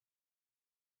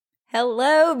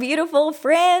Hello, beautiful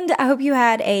friend. I hope you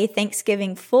had a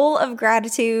Thanksgiving full of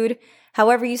gratitude.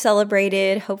 However you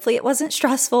celebrated, hopefully it wasn't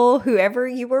stressful, whoever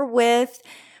you were with,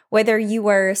 whether you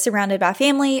were surrounded by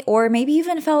family or maybe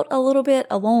even felt a little bit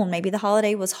alone. Maybe the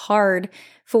holiday was hard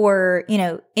for,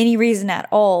 any reason at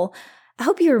all. I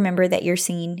hope you remember that you're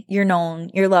seen, you're known,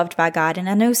 you're loved by God. And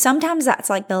I know sometimes that's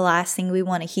like the last thing we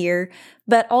want to hear,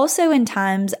 but also in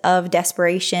times of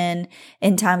desperation,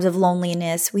 in times of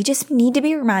loneliness, we just need to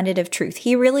be reminded of truth.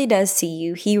 He really does see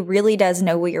you. He really does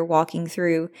know what you're walking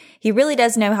through. He really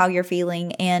does know how you're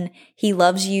feeling, and he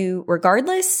loves you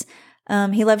regardless.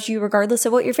 He loves you regardless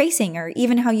of what you're facing or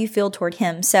even how you feel toward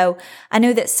him. So I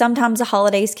know that sometimes the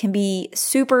holidays can be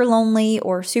super lonely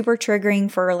or super triggering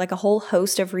for like a whole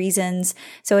host of reasons.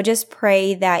 So I just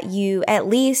pray that you at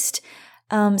least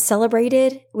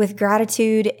celebrated with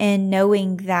gratitude and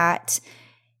knowing that,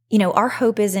 our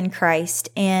hope is in Christ,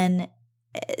 and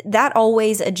that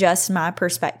always adjusts my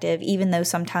perspective, even though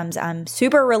sometimes I'm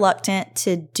super reluctant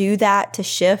to do that, to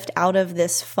shift out of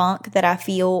this funk that I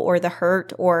feel or the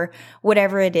hurt or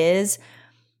whatever it is.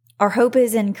 Our hope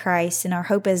is in Christ, and our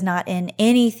hope is not in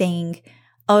anything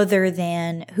other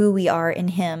than who we are in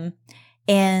him.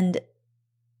 And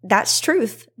that's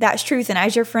truth. That's truth. And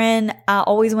as your friend, I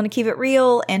always want to keep it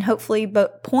real and hopefully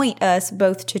point us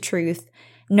both to truth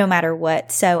no matter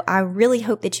what. So I really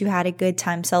hope that you had a good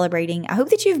time celebrating. I hope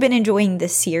that you've been enjoying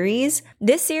this series.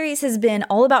 This series has been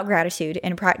all about gratitude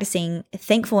and practicing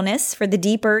thankfulness for the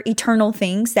deeper, eternal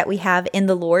things that we have in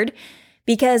the Lord,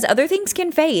 because other things can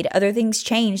fade, other things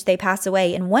change, they pass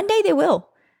away, and one day they will.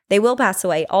 They will pass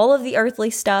away. All of the earthly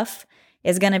stuff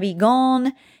is going to be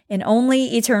gone, and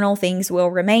only eternal things will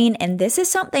remain. And this is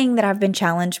something that I've been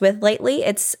challenged with lately.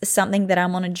 It's something that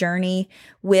I'm on a journey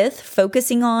with,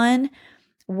 focusing on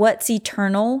what's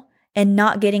eternal and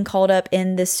not getting caught up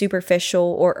in the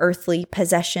superficial or earthly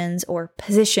possessions or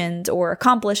positions or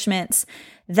accomplishments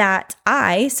that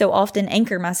I so often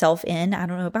anchor myself in. I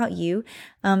don't know about you,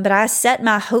 but I set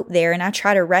my hope there and I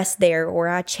try to rest there, or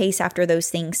I chase after those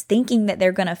things thinking that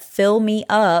they're going to fill me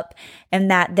up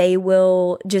and that they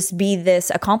will just be this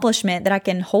accomplishment that I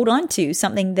can hold on to,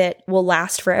 something that will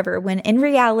last forever, when in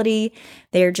reality,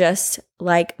 they're just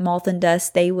like moth and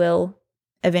dust. They will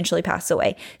eventually pass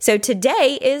away. So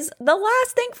today is the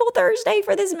last Thankful Thursday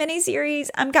for this mini series.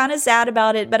 I'm kind of sad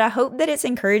about it, but I hope that it's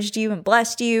encouraged you and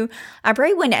blessed you. I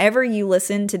pray whenever you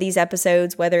listen to these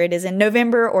episodes, whether it is in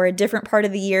November or a different part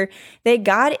of the year, that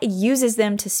God uses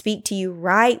them to speak to you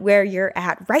right where you're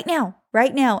at right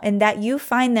now, and that you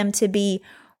find them to be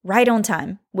right on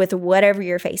time with whatever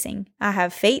you're facing. I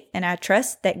have faith and I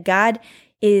trust that God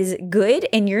is good,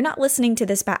 and you're not listening to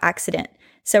this by accident.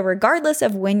 So regardless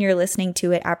of when you're listening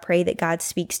to it, I pray that God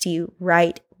speaks to you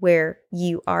right where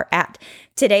you are at.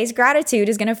 Today's gratitude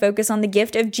is going to focus on the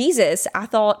gift of Jesus. I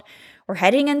thought we're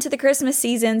heading into the Christmas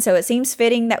season, so it seems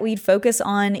fitting that we'd focus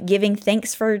on giving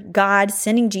thanks for God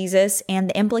sending Jesus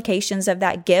and the implications of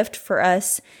that gift for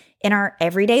us in our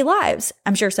everyday lives.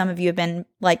 I'm sure some of you have been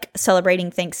like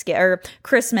celebrating Thanksgiving or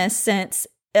Christmas since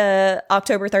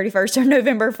October 31st or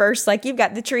November 1st. Like, you've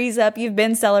got the trees up, you've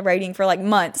been celebrating for like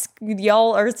months.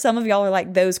 Some of y'all are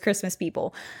like those Christmas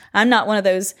people. I'm not one of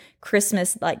those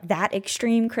Christmas, like that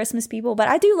extreme Christmas people, but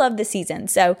I do love the season.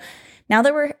 So now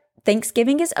that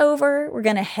Thanksgiving is over, we're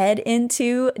going to head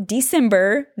into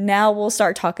December. Now we'll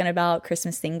start talking about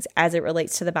Christmas things as it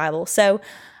relates to the Bible. So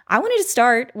I wanted to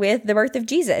start with the birth of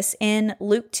Jesus in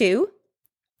Luke 2.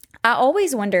 I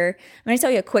always wonder, I'm going to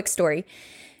tell you a quick story.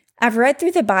 I've read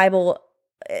through the Bible,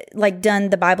 done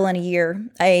the Bible in a year,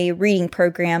 a reading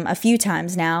program a few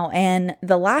times now. And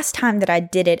the last time that I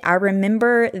did it, I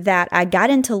remember that I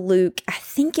got into Luke, I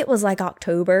think it was like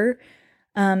October,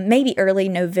 maybe early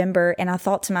November. And I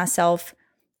thought to myself,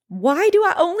 why do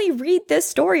I only read this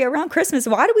story around Christmas?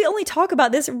 Why do we only talk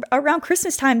about this around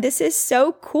Christmas time? This is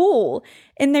so cool.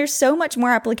 And there's so much more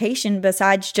application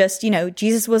besides just,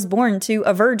 Jesus was born to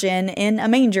a virgin in a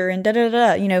manger and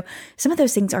da-da-da-da. Some of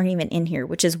those things aren't even in here,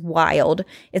 which is wild.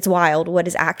 It's wild what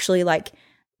is actually like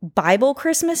Bible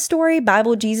Christmas story,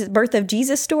 Bible Jesus, birth of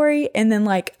Jesus story, and then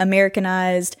like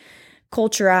Americanized,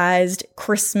 culturized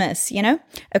Christmas,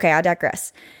 Okay, I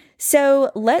digress.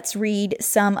 So let's read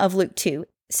some of Luke 2.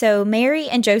 So Mary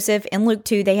and Joseph in Luke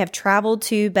 2, they have traveled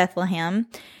to Bethlehem.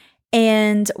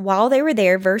 And while they were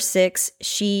there, verse 6,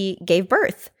 she gave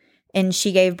birth. And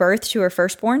she gave birth to her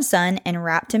firstborn son and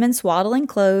wrapped him in swaddling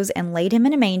clothes and laid him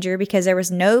in a manger because there was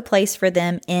no place for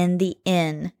them in the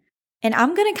inn. And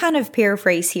I'm going to kind of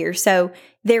paraphrase here. So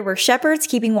There were shepherds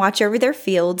keeping watch over their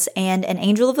fields, and an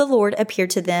angel of the Lord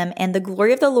appeared to them, and the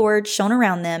glory of the Lord shone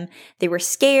around them. They were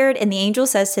scared, and the angel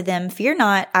says to them, "Fear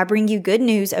not, I bring you good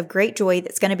news of great joy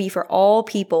that's going to be for all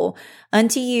people.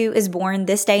 Unto you is born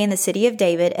this day in the city of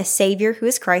David a Savior who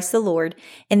is Christ the Lord,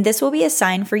 and this will be a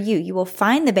sign for you. You will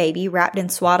find the baby wrapped in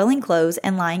swaddling clothes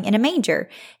and lying in a manger."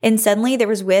 And suddenly there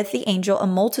was with the angel a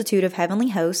multitude of heavenly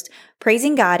hosts,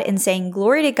 praising God and saying,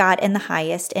 "Glory to God in the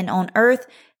highest, and on earth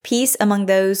peace among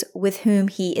those with whom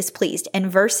he is pleased."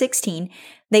 And verse 16,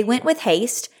 they went with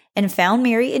haste and found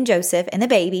Mary and Joseph and the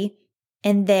baby,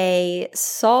 and they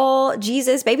saw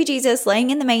Jesus, baby Jesus,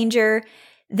 laying in the manger.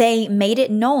 They made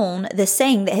it known the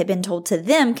saying that had been told to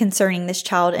them concerning this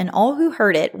child, and all who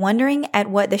heard it, wondering at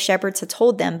what the shepherds had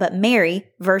told them. But Mary,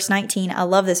 verse 19, I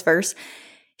love this verse,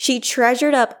 she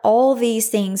treasured up all these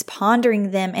things,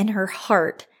 pondering them in her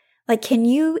heart. Like, can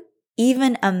you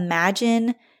even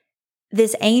imagine?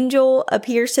 This angel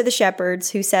appears to the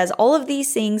shepherds who says all of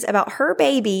these things about her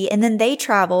baby, and then they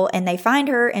travel and they find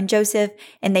her and Joseph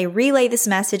and they relay this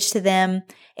message to them.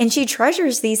 And she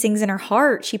treasures these things in her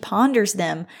heart. She ponders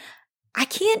them. I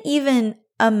can't even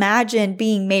imagine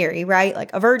being Mary, right?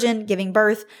 Like a virgin giving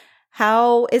birth.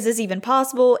 How is this even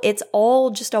possible? It's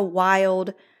all just a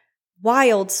wild,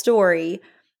 wild story.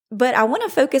 But I want to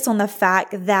focus on the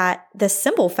fact that the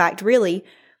simple fact, really,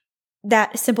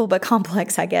 that simple but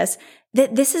complex, I guess,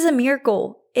 that this is a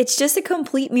miracle. It's just a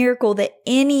complete miracle that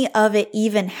any of it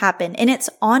even happened. And it's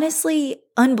honestly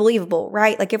unbelievable,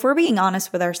 right? Like, if we're being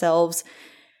honest with ourselves,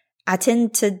 I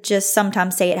tend to just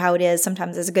sometimes say it how it is.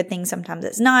 Sometimes it's a good thing, sometimes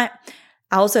it's not.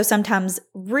 I also sometimes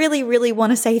really, really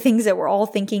want to say things that we're all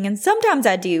thinking, and sometimes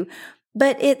I do.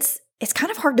 But it's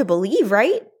kind of hard to believe,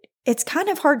 right? It's kind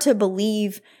of hard to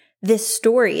believe this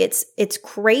story. It's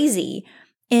crazy.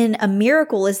 And a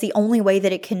miracle is the only way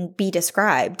that it can be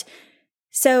described.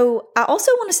 So I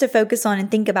also want us to focus on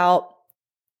and think about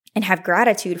and have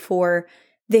gratitude for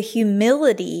the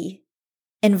humility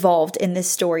involved in this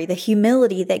story, the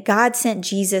humility that God sent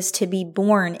Jesus to be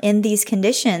born in these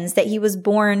conditions, that he was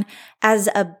born as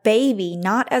a baby,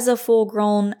 not as a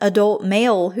full-grown adult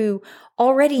male who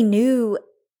already knew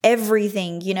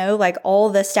everything, like all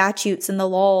the statutes and the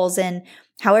laws and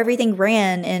how everything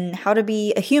ran and how to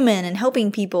be a human and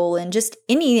helping people and just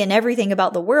any and everything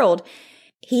about the world.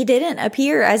 He didn't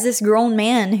appear as this grown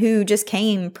man who just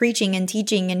came preaching and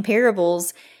teaching in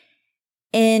parables.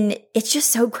 And it's just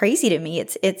so crazy to me.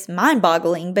 It's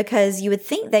mind-boggling, because you would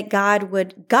think that God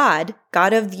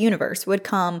of the universe, would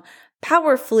come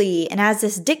powerfully and as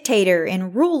this dictator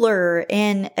and ruler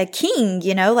and a king,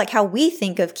 like how we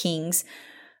think of kings.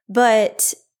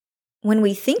 But when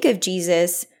we think of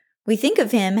Jesus, we think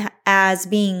of him as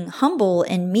being humble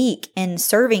and meek and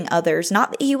serving others.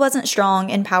 Not that he wasn't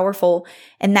strong and powerful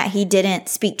and that he didn't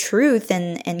speak truth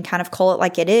and kind of call it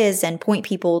like it is and point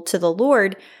people to the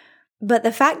Lord. But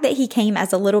the fact that he came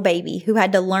as a little baby who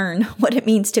had to learn what it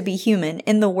means to be human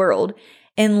in the world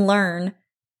and learn,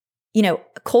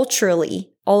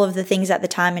 culturally, all of the things at the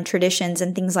time and traditions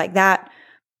and things like that,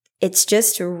 it's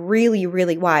just really,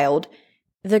 really wild.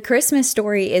 The Christmas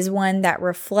story is one that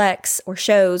reflects or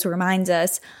reminds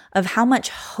us of how much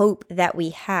hope that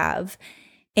we have.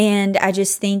 And I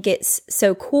just think it's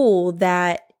so cool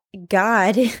that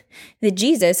that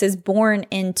Jesus is born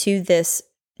into this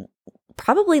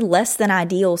probably less than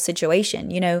ideal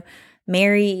situation.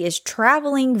 Mary is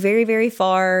traveling very, very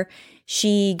far.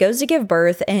 She goes to give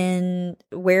birth, and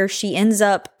where she ends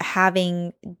up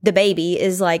having the baby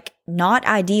is like not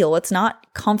ideal. It's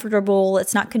not comfortable.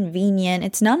 It's not convenient.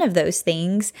 It's none of those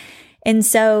things. And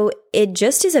so it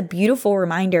just is a beautiful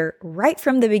reminder right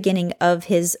from the beginning of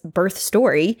his birth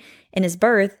story and his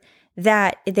birth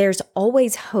that there's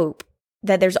always hope.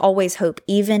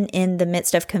 Even in the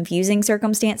midst of confusing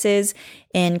circumstances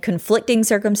and conflicting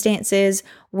circumstances,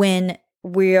 when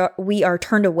we are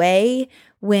turned away,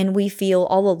 when we feel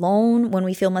all alone, when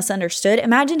we feel misunderstood.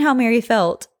 Imagine how Mary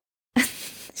felt.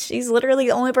 She's literally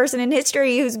the only person in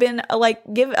history who's been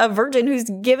a virgin who's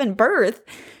given birth.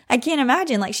 I can't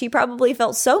imagine. She probably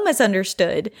felt so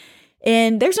misunderstood.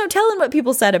 And there's no telling what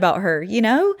people said about her,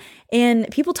 And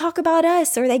people talk about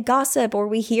us, or they gossip, or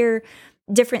we hear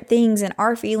different things and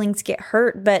our feelings get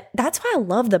hurt. But that's why I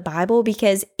love the Bible,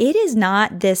 because it is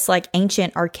not this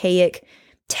ancient, archaic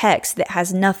text that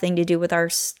has nothing to do with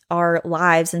our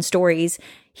lives and stories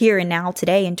here and now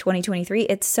today in 2023.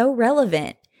 It's so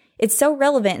relevant. It's so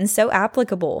relevant and so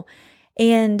applicable.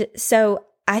 And so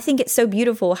I think it's so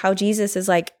beautiful how Jesus is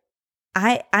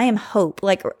I am hope.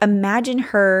 Imagine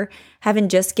her having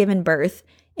just given birth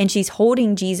and she's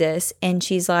holding Jesus and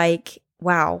she's like,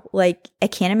 wow, I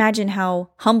can't imagine how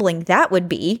humbling that would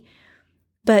be.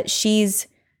 but she's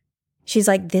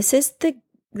like, this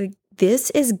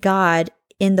is God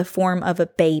in the form of a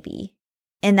baby.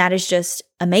 And that is just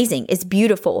amazing. It's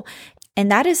beautiful.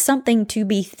 And that is something to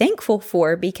be thankful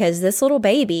for, because this little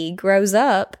baby grows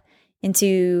up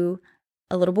into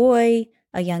a little boy,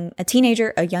 a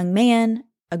teenager, a young man,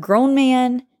 a grown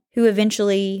man who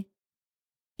eventually,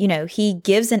 he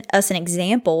gives us an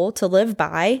example to live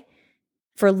by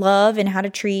for love and how to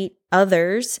treat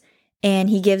others. And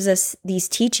he gives us these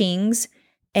teachings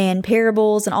and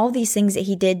parables and all these things that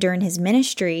he did during his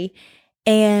ministry.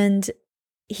 And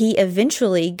he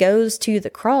eventually goes to the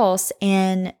cross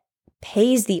and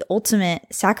pays the ultimate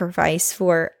sacrifice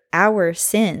for our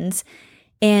sins.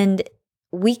 And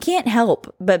we can't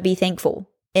help but be thankful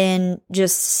and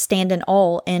just stand in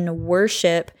awe and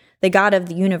worship the God of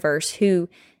the universe, who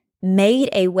made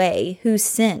a way, who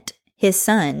sent his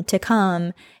son to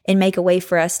come and make a way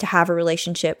for us to have a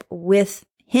relationship with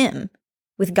him,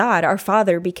 with God, our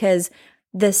Father, because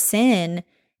the sin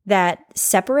that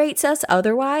separates us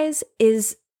otherwise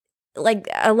is like,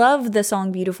 I love the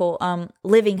song Beautiful,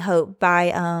 Living Hope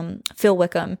by Phil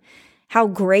Wickham, how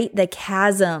great the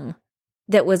chasm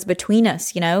that was between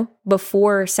us,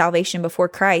 before salvation, before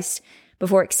Christ,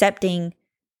 before accepting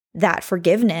that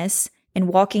forgiveness and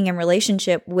walking in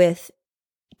relationship with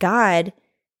God.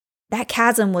 That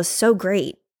chasm was so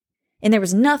great. And there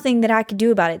was nothing that I could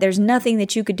do about it. There's nothing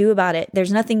that you could do about it.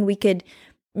 There's nothing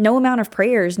no amount of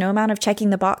prayers, no amount of checking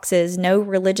the boxes, no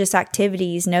religious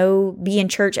activities, no be in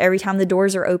church every time the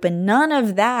doors are open. None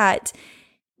of that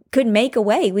could make a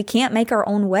way. We can't make our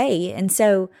own way. And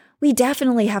so we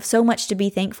definitely have so much to be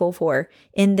thankful for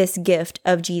in this gift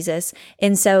of Jesus.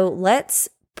 And so let's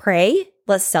pray,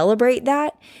 let's celebrate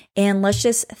that, and let's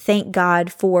just thank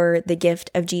God for the gift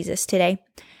of Jesus today.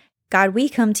 God, we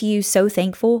come to you so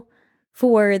thankful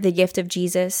for the gift of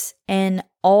Jesus and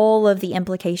all of the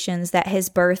implications that his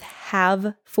birth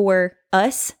have for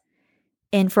us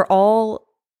and for all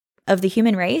of the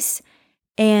human race.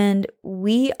 And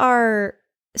we are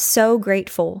so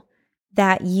grateful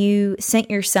that you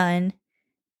sent your son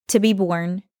to be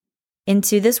born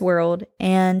into this world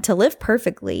and to live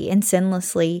perfectly and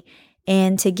sinlessly,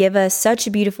 and to give us such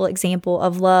a beautiful example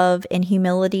of love and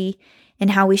humility,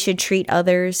 and how we should treat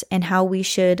others, and how we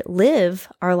should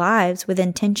live our lives with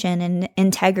intention and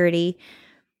integrity.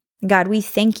 God, we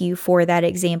thank you for that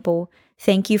example.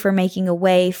 Thank you for making a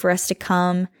way for us to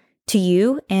come to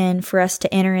you and for us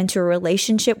to enter into a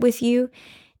relationship with you.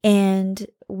 And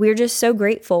we're just so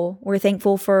grateful. We're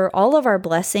thankful for all of our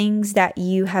blessings that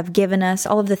you have given us,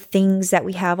 all of the things that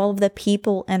we have, all of the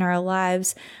people in our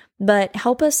lives. But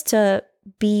help us to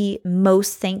be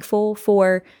most thankful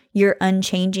for your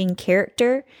unchanging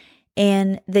character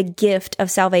and the gift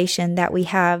of salvation that we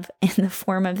have in the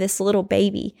form of this little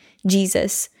baby,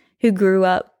 Jesus, who grew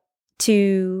up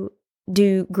to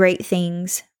do great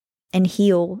things and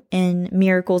heal and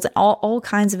miracles and all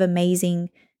kinds of amazing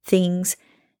things,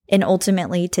 and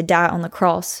ultimately to die on the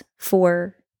cross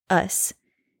for us.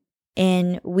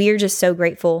 And we're just so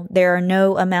grateful. There are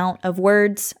no amount of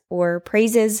words or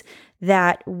praises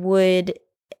that would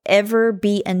ever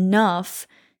be enough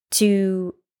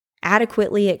to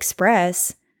adequately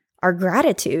express our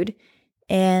gratitude.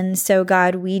 And so,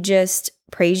 God, we just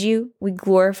praise you, we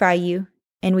glorify you,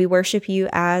 and we worship you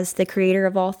as the creator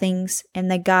of all things and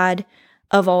the God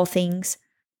of all things.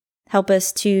 Help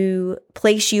us to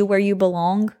place you where you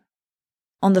belong,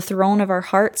 on the throne of our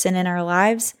hearts and in our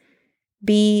lives.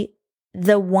 Be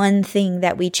the one thing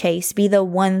that we chase, be the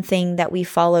one thing that we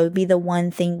follow, be the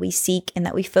one thing we seek and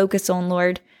that we focus on,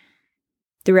 Lord,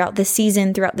 throughout this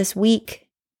season, throughout this week,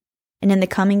 and in the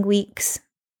coming weeks.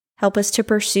 Help us to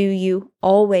pursue you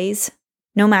always,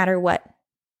 no matter what,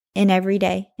 in every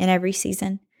day, in every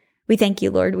season. We thank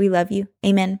you, Lord. We love you.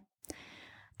 Amen.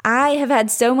 I have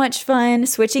had so much fun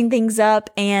switching things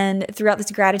up, and throughout this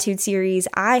gratitude series,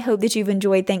 I hope that you've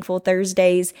enjoyed Thankful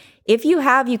Thursdays. If you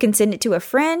have, you can send it to a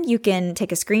friend. You can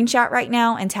take a screenshot right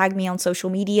now and tag me on social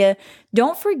media.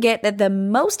 Don't forget that the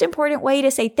most important way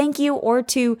to say thank you or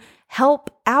to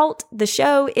help out the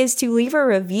show is to leave a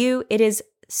review. It is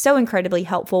so incredibly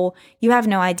helpful. You have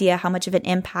no idea how much of an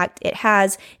impact it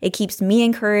has. It keeps me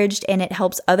encouraged, and it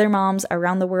helps other moms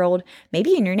around the world,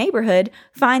 maybe in your neighborhood,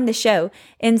 find the show.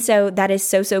 And so that is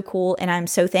so, so cool. And I'm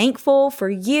so thankful for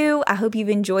you. I hope you've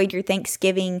enjoyed your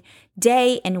Thanksgiving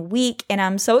day and week. And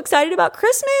I'm so excited about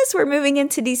Christmas. We're moving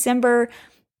into December.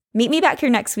 Meet me back here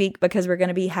next week, because we're going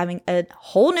to be having a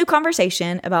whole new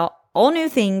conversation about all new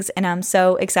things. And I'm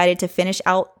so excited to finish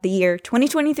out the year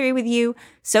 2023 with you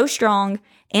so strong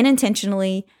and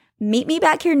intentionally, Meet me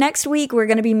back here next week. We're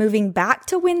going to be moving back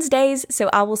to Wednesdays,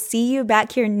 so I will see you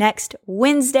back here next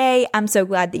Wednesday. I'm so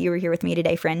glad that you were here with me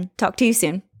today, friend. Talk to you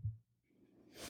soon.